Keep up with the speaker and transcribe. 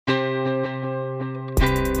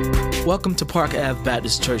Welcome to Park Ave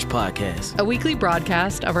Baptist Church Podcast, a weekly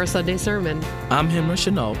broadcast of our Sunday sermon. I'm Henry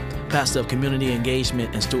Chenault, pastor of community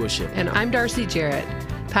engagement and stewardship. And I'm Darcy Jarrett,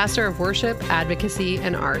 pastor of worship, advocacy,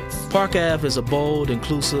 and arts. Park Ave is a bold,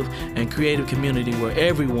 inclusive, and creative community where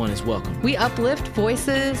everyone is welcome. We uplift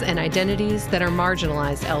voices and identities that are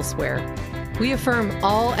marginalized elsewhere. We affirm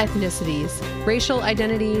all ethnicities, racial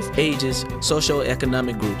identities, ages,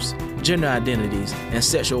 socioeconomic groups, gender identities, and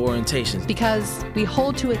sexual orientations. Because we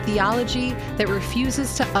hold to a theology that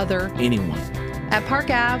refuses to other anyone. At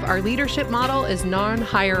Park Ave, our leadership model is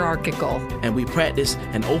non-hierarchical. And we practice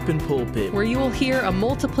an open pulpit where you will hear a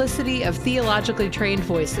multiplicity of theologically trained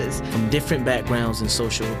voices from different backgrounds and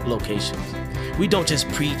social locations. We don't just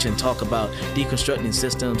preach and talk about deconstructing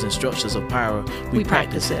systems and structures of power. We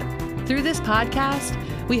practice it. Through this podcast,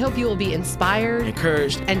 we hope you will be inspired,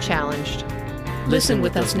 encouraged, and challenged. Listen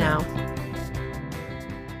with us now.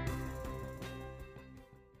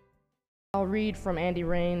 I'll read from Andy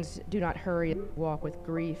Raines' Do Not Hurry, Walk with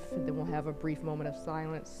Grief, and then we'll have a brief moment of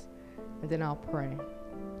silence, and then I'll pray.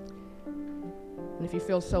 And if you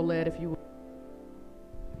feel so led, if you will.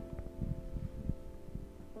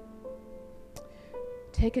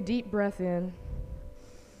 Take a deep breath in.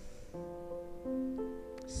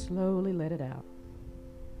 Slowly let it out.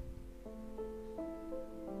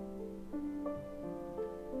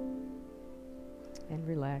 And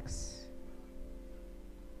relax.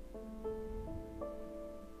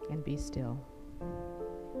 And be still.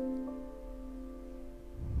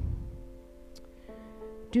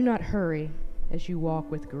 Do not hurry as you walk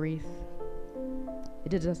with grief.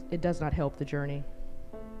 It does not help the journey.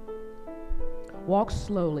 Walk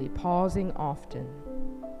slowly, pausing often.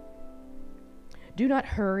 Do not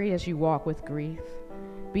hurry as you walk with grief.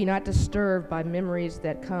 Be not disturbed by memories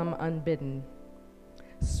that come unbidden.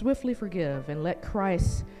 Swiftly forgive and let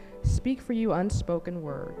Christ speak for you unspoken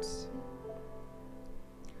words.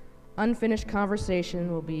 Unfinished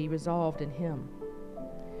conversation will be resolved in Him.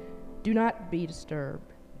 Do not be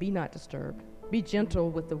disturbed. Be not disturbed. Be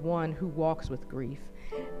gentle with the one who walks with grief.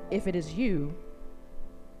 If it is you,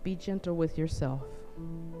 be gentle with yourself.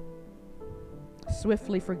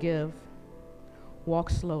 Swiftly forgive.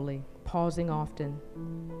 Walk slowly, pausing often.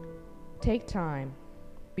 Take time.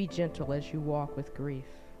 Be gentle as you walk with grief.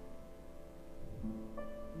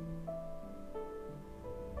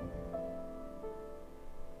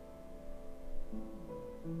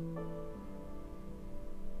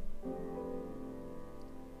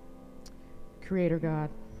 Creator God,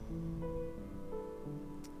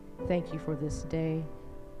 thank you for this day.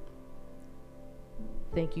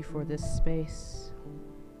 Thank you for this space.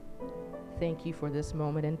 Thank you for this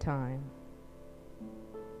moment in time.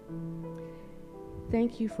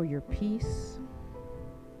 Thank you for your peace.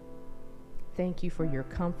 Thank you for your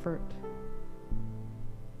comfort.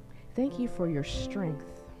 Thank you for your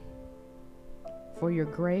strength, for your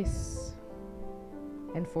grace,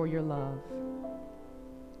 and for your love.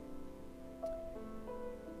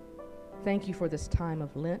 Thank you for this time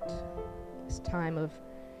of Lent, this time of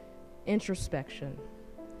introspection.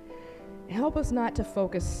 Help us not to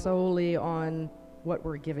focus solely on what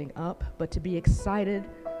we're giving up, but to be excited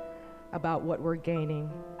about what we're gaining.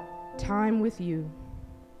 Time with you,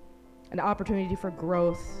 an opportunity for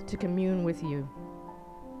growth, to commune with you.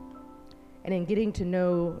 And in getting to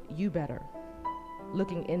know you better,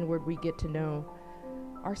 looking inward, we get to know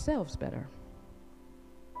ourselves better.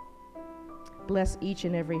 Bless each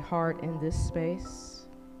and every heart in this space.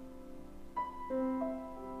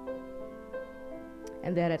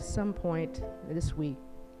 And that at some point this week,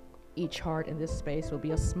 each heart in this space will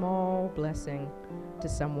be a small blessing to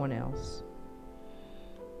someone else.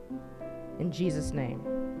 In Jesus' name,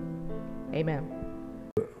 amen.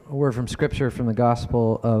 A word from Scripture from the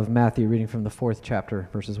Gospel of Matthew, reading from the 4th chapter,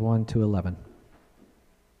 verses 1 to 11.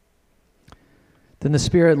 Then the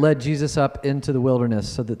Spirit led Jesus up into the wilderness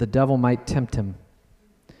so that the devil might tempt him.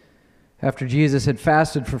 After Jesus had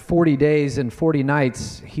fasted for 40 days and 40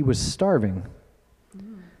 nights, he was starving.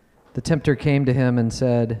 The tempter came to him and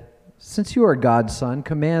said, "Since you are God's son,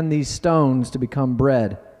 command these stones to become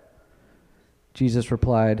bread." Jesus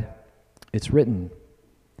replied, "It's written,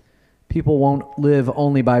 people won't live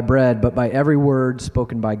only by bread, but by every word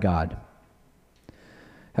spoken by God."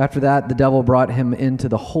 After that, the devil brought him into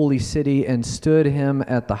the holy city and stood him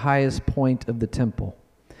at the highest point of the temple.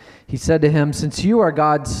 He said to him, "Since you are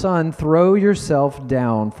God's son, throw yourself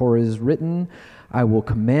down, for it is written, I will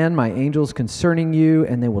command my angels concerning you,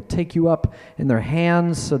 and they will take you up in their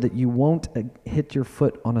hands so that you won't hit your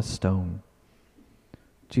foot on a stone."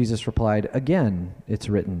 Jesus replied, "Again, it's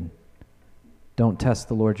written, don't test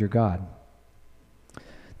the Lord your God."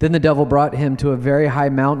 Then the devil brought him to a very high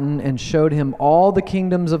mountain and showed him all the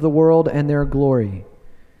kingdoms of the world and their glory.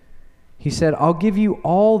 He said, I'll give you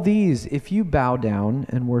all these if you bow down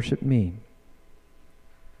and worship me.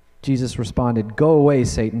 Jesus responded, Go away,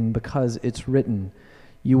 Satan, because it's written,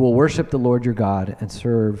 you will worship the Lord your God and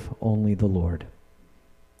serve only the Lord.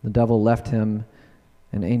 The devil left him,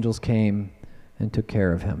 and angels came and took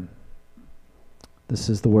care of him. This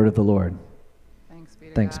is the word of the Lord.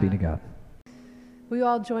 Thanks be to God. Will you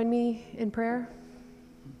all join me in prayer?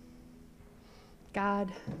 God,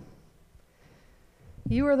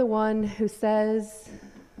 you are the one who says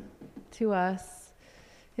to us,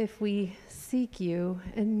 if we seek you,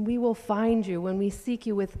 and we will find you when we seek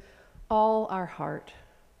you with all our heart.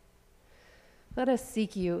 Let us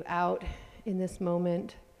seek you out in this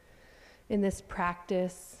moment, in this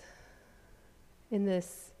practice, in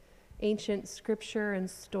this ancient scripture and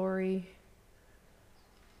story.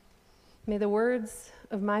 May the words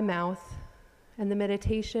of my mouth and the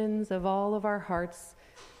meditations of all of our hearts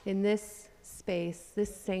in this space,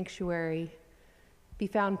 this sanctuary, be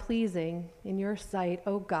found pleasing in your sight,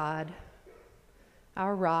 O God,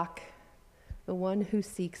 our rock, the one who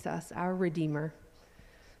seeks us, our Redeemer.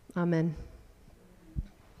 Amen.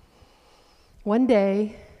 One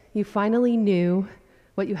day, you finally knew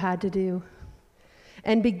what you had to do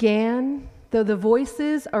and began, though the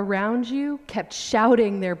voices around you kept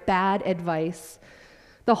shouting their bad advice.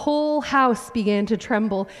 The whole house began to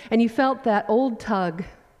tremble, and you felt that old tug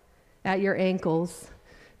at your ankles.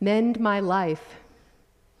 Mend my life.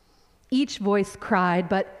 Each voice cried,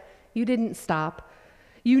 but you didn't stop.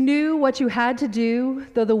 You knew what you had to do,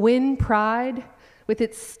 though the wind pried with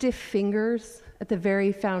its stiff fingers at the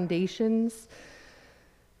very foundations.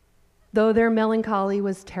 Though their melancholy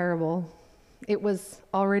was terrible, it was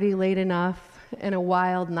already late enough and a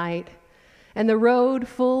wild night, and the road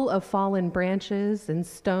full of fallen branches and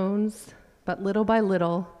stones. But little by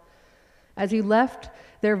little, as you left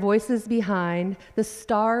their voices behind, the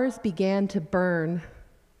stars began to burn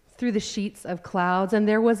through the sheets of clouds, and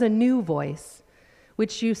there was a new voice,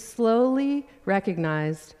 which you slowly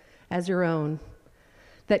recognized as your own,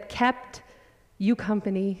 that kept you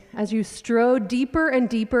company as you strode deeper and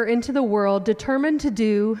deeper into the world, determined to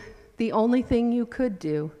do the only thing you could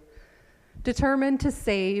do, determined to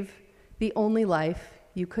save the only life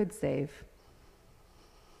you could save.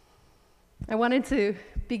 I wanted to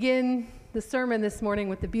begin the sermon this morning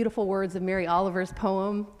with the beautiful words of Mary Oliver's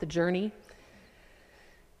poem, The Journey,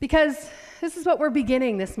 because this is what we're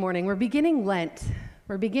beginning this morning. We're beginning Lent.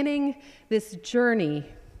 We're beginning this journey.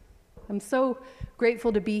 I'm so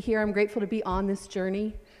grateful to be here. I'm grateful to be on this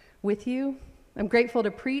journey with you. I'm grateful to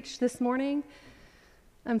preach this morning.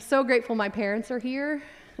 I'm so grateful my parents are here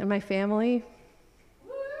and my family.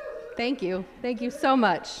 Thank you. Thank you so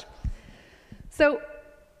much. So,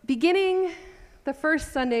 beginning the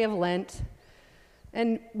first Sunday of Lent,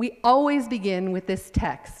 and we always begin with this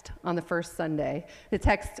text on the first Sunday, the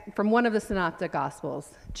text from one of the Synoptic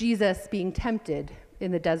Gospels, Jesus being tempted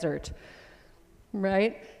in the desert,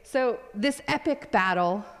 right? So this epic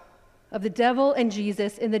battle of the devil and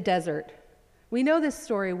Jesus in the desert, we know this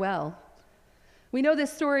story well. We know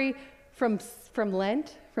this story from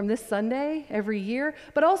Lent, from this Sunday every year,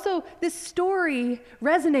 but also this story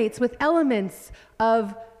resonates with elements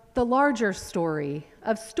of the larger story,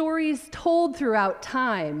 of stories told throughout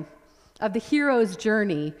time, of the hero's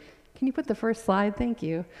journey. Can you put the first slide? Thank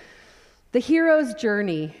you. The hero's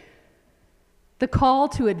journey, the call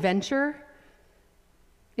to adventure.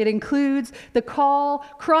 It includes the call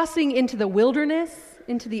crossing into the wilderness,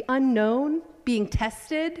 into the unknown, being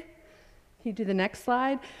tested. Can you do the next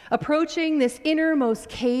slide? Approaching this innermost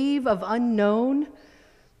cave of unknown.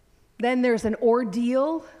 Then there's an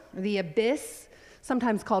ordeal, the abyss,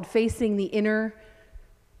 sometimes called facing the inner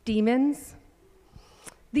demons.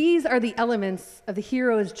 These are the elements of the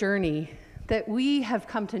hero's journey that we have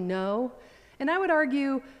come to know, and I would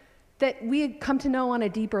argue that we had come to know on a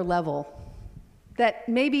deeper level, that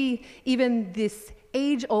maybe even this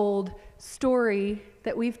age-old story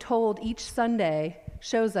that we've told each Sunday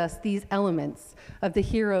shows us these elements of the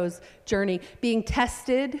hero's journey. Being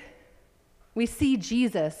tested, we see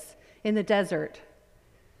Jesus in the desert.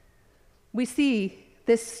 We see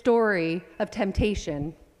this story of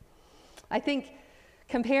temptation. I think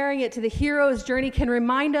comparing it to the hero's journey can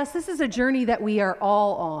remind us this is a journey that we are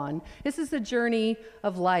all on. This is a journey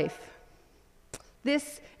of life.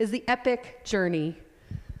 This is the epic journey,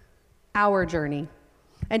 our journey.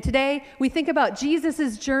 And today we think about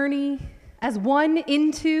Jesus' journey as one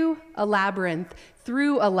into a labyrinth,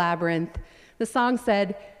 through a labyrinth. The song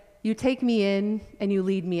said, "You take me in and you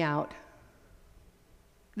lead me out."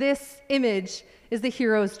 This image is the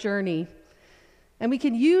hero's journey. And we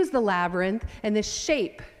can use the labyrinth and this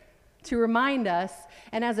shape to remind us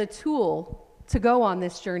and as a tool to go on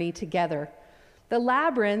this journey together. The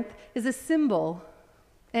labyrinth is a symbol,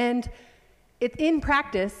 and in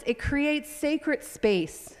practice, it creates sacred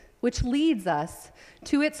space, which leads us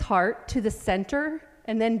to its heart, to the center,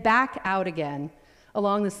 and then back out again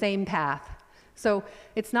along the same path. So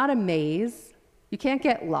it's not a maze. You can't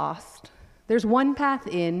get lost. There's one path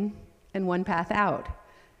in and one path out.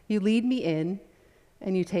 You lead me in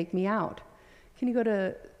and you take me out. Can you go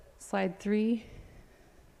to slide 3?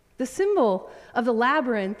 The symbol of the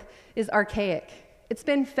labyrinth is archaic. It's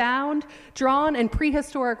been found, drawn in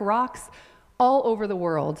prehistoric rocks all over the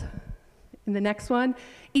world. In the next one,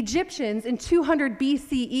 Egyptians in 200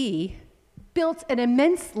 BCE built an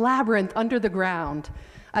immense labyrinth under the ground.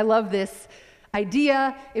 I love this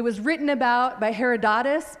idea. It was written about by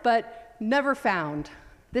Herodotus, but never found.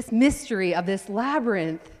 This mystery of this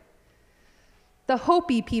labyrinth. The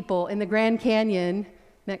Hopi people in the Grand Canyon,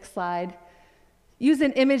 next slide, use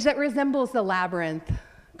an image that resembles the labyrinth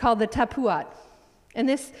called the tapuat. And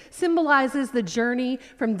this symbolizes the journey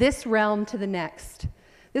from this realm to the next.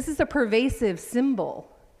 This is a pervasive symbol.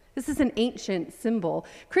 This is an ancient symbol.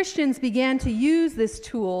 Christians began to use this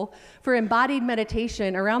tool for embodied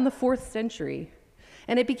meditation around the 4th century.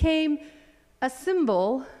 And it became a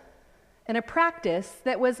symbol and a practice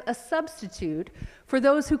that was a substitute for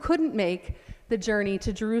those who couldn't make the journey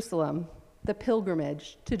to Jerusalem, the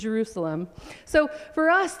pilgrimage to Jerusalem. So for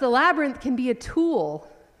us, the labyrinth can be a tool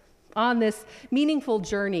on this meaningful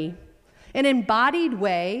journey, an embodied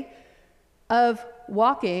way of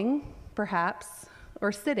walking, perhaps,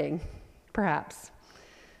 or sitting, perhaps.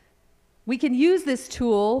 We can use this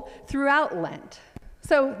tool throughout Lent.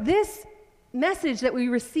 So this message that we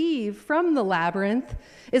receive from the labyrinth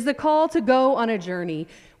is the call to go on a journey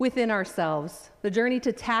within ourselves, the journey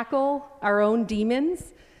to tackle our own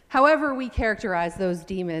demons, however we characterize those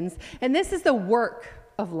demons. And this is the work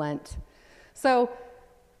of Lent. So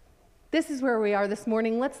this is where we are this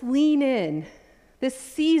morning. Let's lean in. This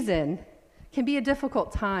season can be a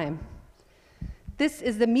difficult time. This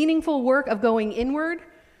is the meaningful work of going inward.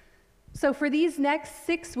 So for these next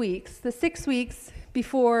 6 weeks, the 6 weeks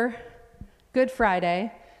before Good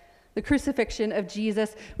Friday, the crucifixion of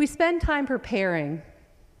Jesus, we spend time preparing,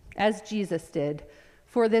 as Jesus did,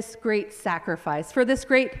 for this great sacrifice, for this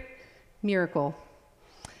great miracle.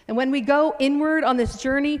 And when we go inward on this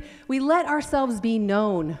journey, we let ourselves be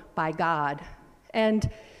known by God.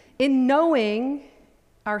 And in knowing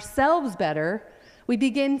ourselves better, we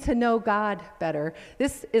begin to know God better.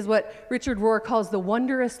 This is what Richard Rohr calls the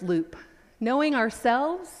wondrous loop. Knowing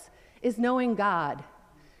ourselves is knowing God.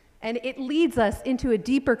 And it leads us into a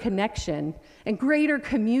deeper connection and greater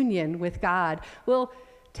communion with God. We'll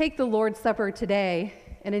take the Lord's Supper today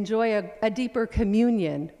and enjoy a deeper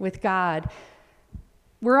communion with God.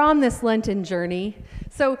 We're on this Lenten journey.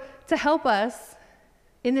 So to help us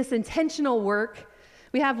in this intentional work,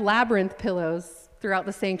 we have labyrinth pillows throughout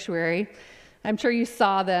the sanctuary. I'm sure you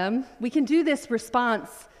saw them. We can do this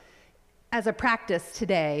response as a practice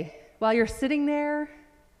today. While you're sitting there,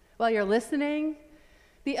 while you're listening,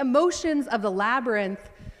 the emotions of the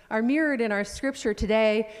labyrinth are mirrored in our scripture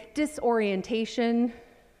today: disorientation,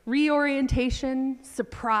 reorientation,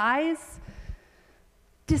 surprise,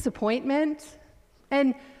 disappointment,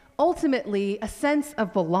 and ultimately a sense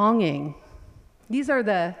of belonging. These are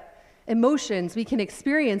the emotions we can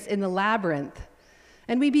experience in the labyrinth.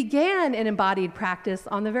 And we began an embodied practice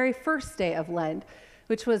on the very first day of Lent,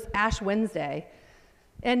 which was Ash Wednesday.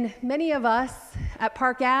 And many of us at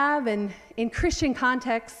Park Ave and in Christian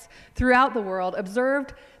contexts throughout the world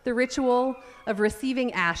observed the ritual of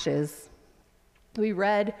receiving ashes. We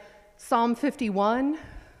read Psalm 51.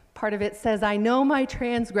 Part of it says, "I know my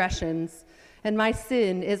transgressions, and my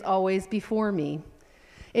sin is always before me."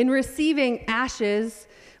 In receiving ashes,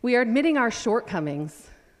 we are admitting our shortcomings.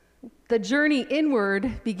 The journey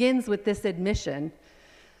inward begins with this admission.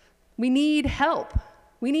 We need help.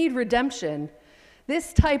 We need redemption.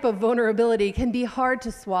 This type of vulnerability can be hard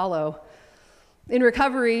to swallow. In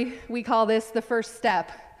recovery, we call this the first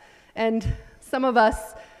step. And some of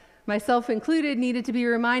us, myself included, needed to be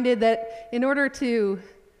reminded that in order to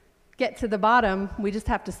get to the bottom, we just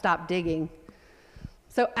have to stop digging.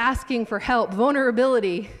 So asking for help,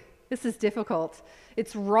 vulnerability, this is difficult.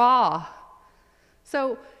 It's raw.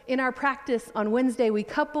 So in our practice on Wednesday, we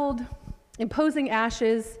coupled imposing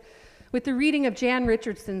ashes with the reading of Jan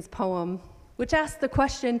Richardson's poem, which asked the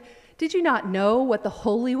question, did you not know what the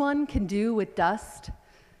Holy One can do with dust?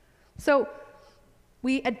 So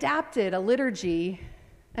we adapted a liturgy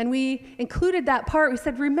And we included that part. We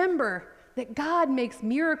said, remember that God makes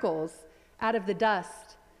miracles out of the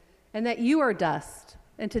dust, and that you are dust,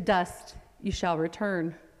 and to dust you shall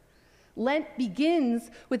return. Lent begins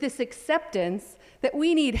with this acceptance that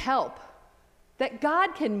we need help, that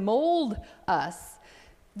God can mold us.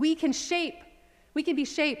 We can be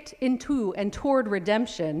shaped into and toward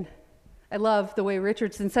redemption. I love the way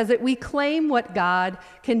Richardson says it. We claim what God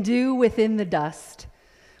can do within the dust,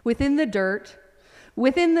 within the dirt,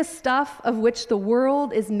 within the stuff of which the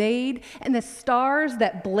world is made, and the stars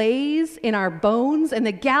that blaze in our bones, and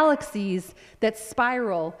the galaxies that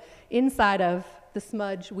spiral inside of the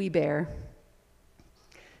smudge we bear.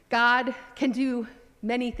 God can do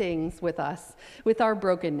many things with us, with our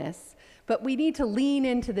brokenness, but we need to lean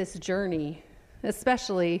into this journey,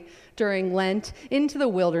 especially during Lent, into the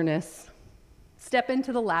wilderness. Step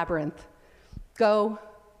into the labyrinth. Go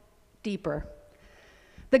deeper.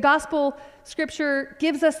 The gospel scripture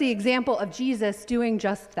gives us the example of Jesus doing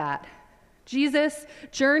just that. Jesus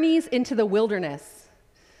journeys into the wilderness.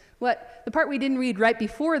 The part we didn't read right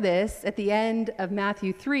before this, at the end of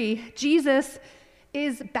Matthew 3, Jesus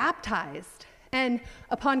is baptized. And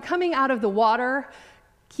upon coming out of the water,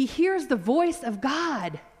 he hears the voice of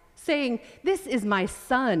God saying, "This is my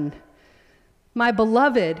son, my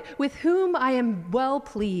beloved, with whom I am well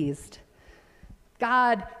pleased."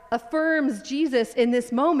 God affirms Jesus in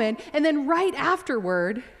this moment, and then right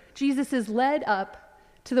afterward, Jesus is led up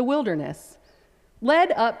to the wilderness,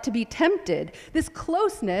 led up to be tempted. This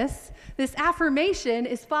closeness, this affirmation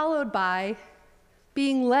is followed by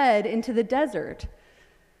being led into the desert.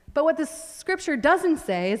 But what the scripture doesn't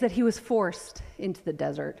say is that he was forced into the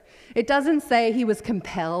desert. It doesn't say he was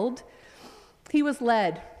compelled. He was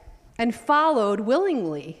led and followed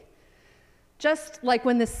willingly. Just like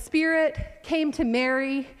when the Spirit came to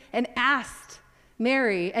Mary and asked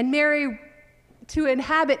Mary, and Mary to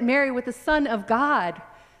inhabit Mary with the Son of God,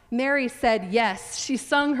 Mary said yes. She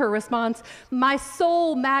sung her response, "My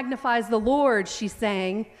soul magnifies the Lord," she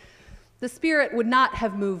sang. The Spirit would not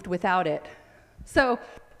have moved without it. So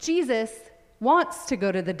Jesus wants to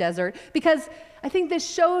go to the desert because I think this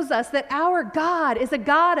shows us that our God is a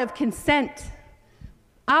God of consent.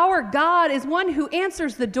 Our God is one who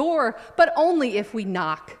answers the door, but only if we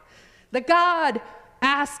knock. The God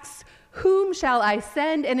asks, "Whom shall I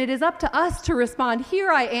send?" And it is up to us to respond,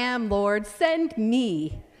 "Here I am, Lord, send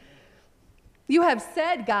me." You have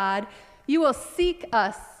said, God, you will seek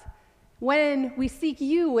us when we seek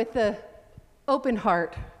you with the open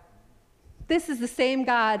heart. This is the same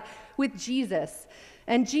God with Jesus.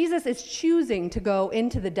 And Jesus is choosing to go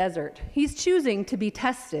into the desert. He's choosing to be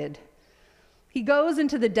tested. He goes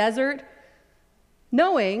into the desert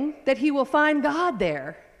knowing that he will find God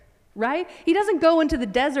there, right? He doesn't go into the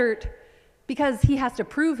desert because he has to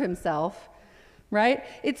prove himself, right?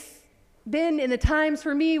 It's been in the times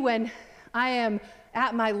for me when I am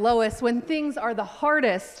at my lowest, when things are the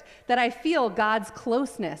hardest, that I feel God's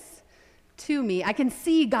closeness to me. I can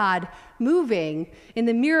see God moving in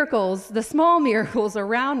the miracles, the small miracles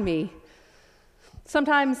around me.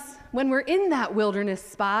 Sometimes when we're in that wilderness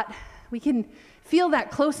spot, we can feel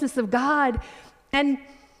that closeness of God. And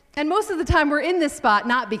most of the time we're in this spot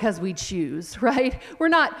not because we choose, right? We're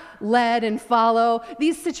not led and follow.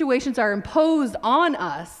 These situations are imposed on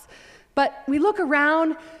us. But we look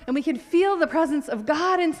around and we can feel the presence of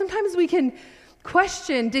God, and sometimes we can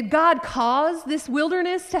question, did God cause this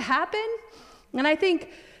wilderness to happen? And I think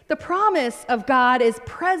the promise of God is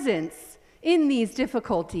presence in these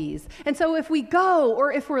difficulties. And so if we go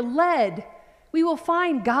or if we're led, we will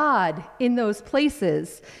find God in those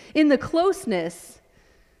places, in the closeness,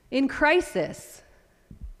 in crisis.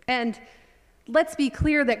 And let's be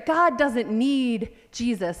clear that God doesn't need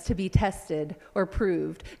Jesus to be tested or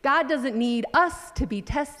proved. God doesn't need us to be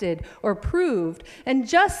tested or proved. And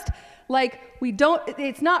just like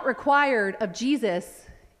it's not required of Jesus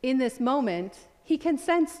in this moment, he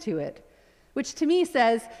consents to it, which to me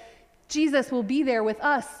says Jesus will be there with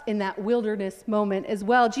us in that wilderness moment as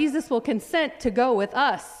well. Jesus will consent to go with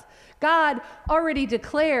us. God already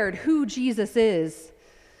declared who Jesus is,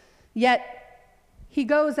 yet he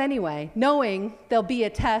goes anyway, knowing there'll be a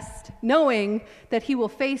test, knowing that he will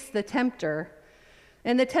face the tempter.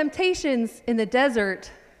 And the temptations in the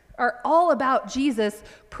desert are all about Jesus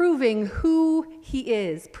proving who he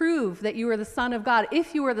is. Prove that you are the Son of God.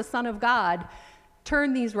 If you are the Son of God,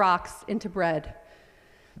 turn these rocks into bread.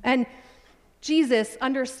 And Jesus,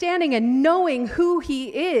 understanding and knowing who he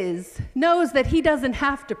is, knows that he doesn't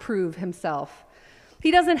have to prove himself.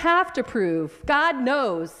 He doesn't have to prove. God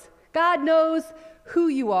knows. God knows who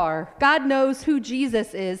you are. God knows who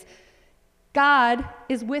Jesus is. God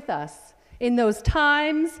is with us in those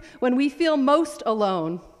times when we feel most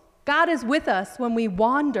alone. God is with us when we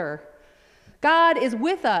wander. God is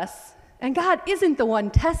with us, and God isn't the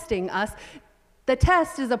one testing us. The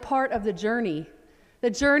test is a part of the journey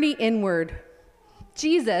inward.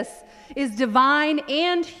 Jesus is divine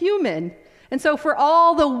and human. And so for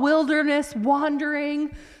all the wilderness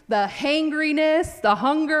wandering, the hangriness, the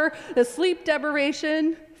hunger, the sleep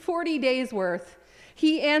deprivation, 40 days worth,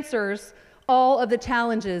 he answers all of the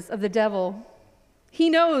challenges of the devil. He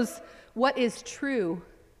knows what is true,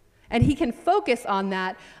 and he can focus on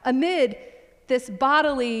that amid this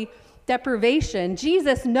bodily deprivation.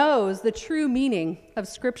 Jesus knows the true meaning of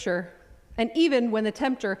Scripture, and even when the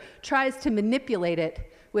tempter tries to manipulate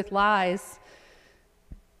it with lies.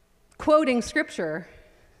 Quoting Scripture,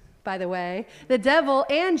 by the way, the devil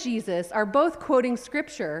and Jesus are both quoting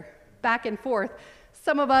Scripture back and forth.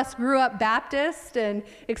 Some of us grew up Baptist and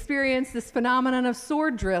experienced this phenomenon of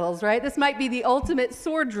sword drills, right? This might be the ultimate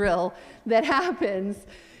sword drill that happens.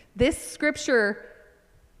 This Scripture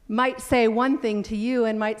might say one thing to you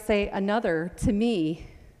and might say another to me.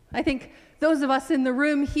 I think those of us in the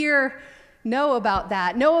room here know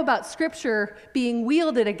about Scripture being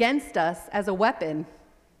wielded against us as a weapon,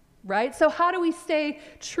 right? So how do we stay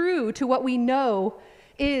true to what we know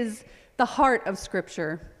is the heart of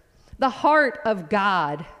Scripture, the heart of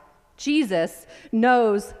God? Jesus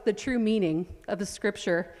knows the true meaning of the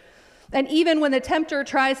Scripture. And even when the tempter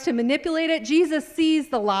tries to manipulate it, Jesus sees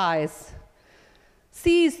the lies,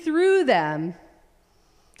 sees through them,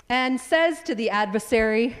 and says to the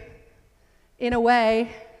adversary, in a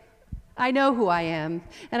way, I know who I am,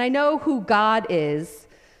 and I know who God is.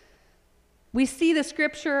 We see the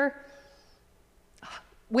Scripture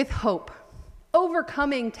with hope,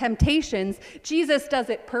 overcoming temptations. Jesus does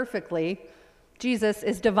it perfectly. Jesus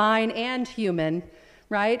is divine and human,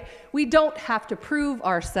 right? We don't have to prove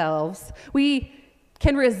ourselves. We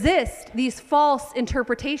can resist these false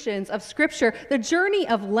interpretations of Scripture. The journey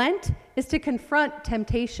of Lent is to confront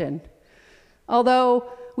temptation.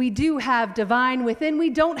 Although we do have divine within, we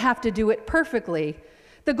don't have to do it perfectly.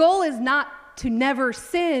 The goal is not to never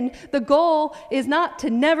sin. The goal is not to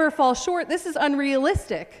never fall short. This is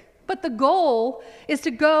unrealistic. But the goal is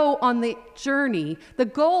to go on the journey. The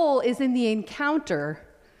goal is in the encounter.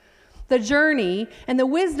 The journey and the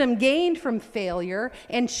wisdom gained from failure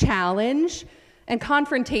and challenge and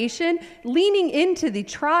confrontation, leaning into the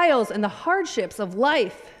trials and the hardships of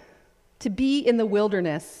life to be in the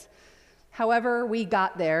wilderness. However we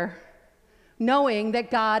got there, knowing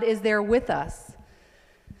that God is there with us.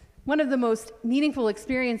 One of the most meaningful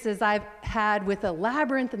experiences I've had with a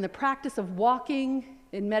labyrinth and the practice of walking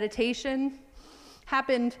in meditation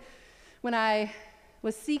happened when I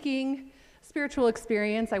was seeking spiritual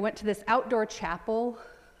experience. I went to this outdoor chapel.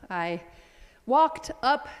 I walked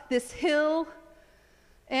up this hill,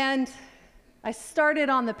 and I started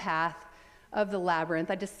on the path of the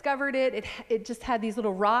labyrinth. I discovered it. It just had these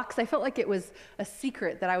little rocks. I felt like it was a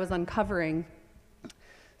secret that I was uncovering.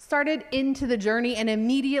 Started into the journey, and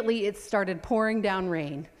immediately it started pouring down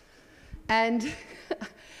rain. And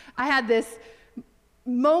I had this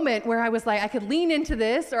moment where I was like, I could lean into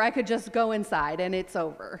this, or I could just go inside, and it's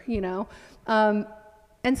over, you know?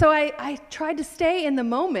 And so I tried to stay in the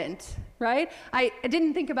moment, right? I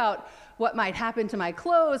didn't think about what might happen to my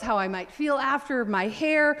clothes, how I might feel after, my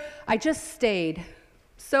hair. I just stayed,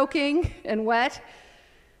 soaking and wet,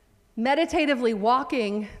 meditatively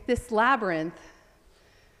walking this labyrinth.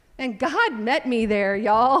 And God met me there,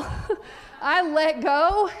 y'all. I let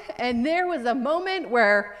go, and there was a moment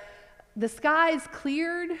where the skies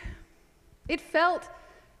cleared. It felt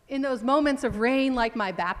in those moments of rain like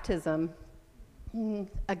my baptism.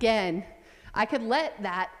 Again, I could let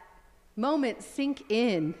that moment sink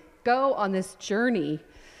in, go on this journey.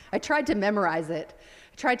 I tried to memorize it.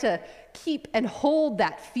 I tried to keep and hold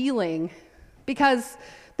that feeling, because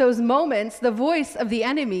those moments, the voice of the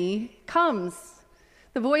enemy comes.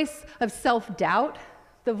 The voice of self-doubt,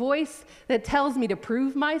 the voice that tells me to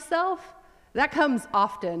prove myself, that comes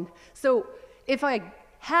often. So if I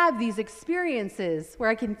have these experiences where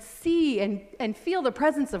I can see and feel the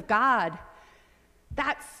presence of God,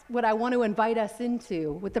 that's what I want to invite us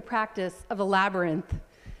into with the practice of the labyrinth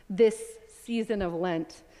this season of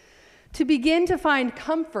Lent. To begin to find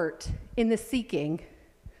comfort in the seeking,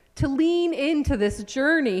 to lean into this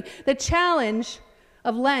journey. The challenge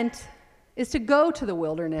of Lent is to go to the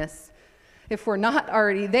wilderness if we're not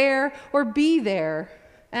already there, or be there.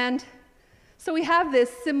 And so we have this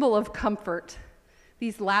symbol of comfort,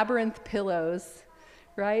 these labyrinth pillows,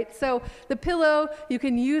 right? So the pillow, you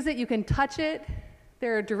can use it, you can touch it.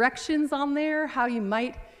 There are directions on there how you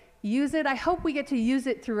might use it. I hope we get to use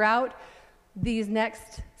it throughout these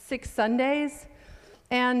next 6 Sundays.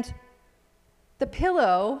 And the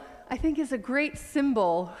pillow, I think, is a great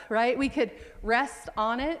symbol, right? We could rest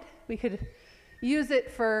on it. We could use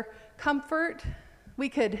it for comfort. We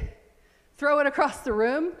could throw it across the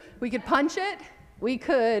room. We could punch it. We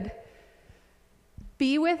could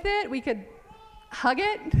be with it. We could hug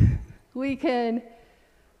it.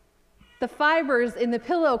 The fibers in the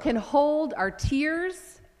pillow can hold our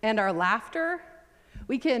tears and our laughter.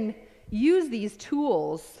 We can use these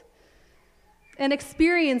tools and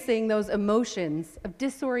experiencing those emotions of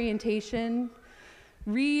disorientation,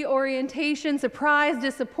 reorientation, surprise,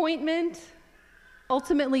 disappointment,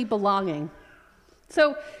 ultimately belonging.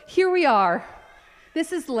 So here we are.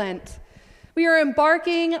 This is Lent. We are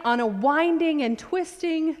embarking on a winding and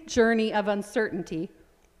twisting journey of uncertainty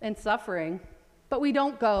and suffering, but we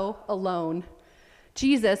don't go alone.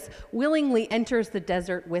 Jesus willingly enters the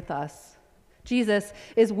desert with us. Jesus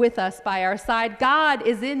is with us by our side. God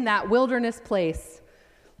is in that wilderness place.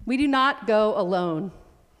 We do not go alone.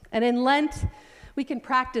 And in Lent, we can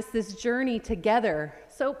practice this journey together.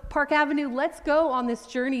 So Park Avenue, let's go on this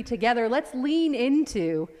journey together. Let's lean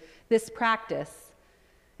into this practice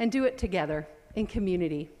and do it together in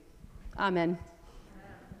community. Amen.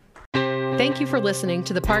 Thank you for listening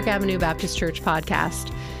to the Park Avenue Baptist Church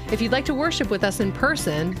podcast. If you'd like to worship with us in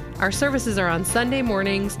person, our services are on Sunday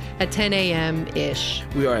mornings at 10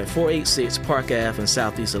 a.m.-ish. We are at 486 Park Ave in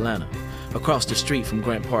Southeast Atlanta, across the street from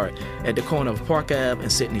Grant Park, at the corner of Park Ave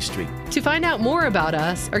and Sydney Street. To find out more about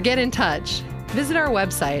us or get in touch, visit our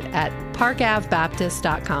website at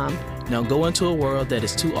parkavbaptist.com. Now go into a world that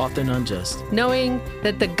is too often unjust, knowing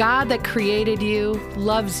that the God that created you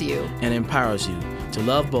loves you and empowers you to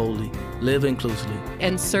love boldly, live inclusively,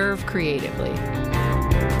 and serve creatively.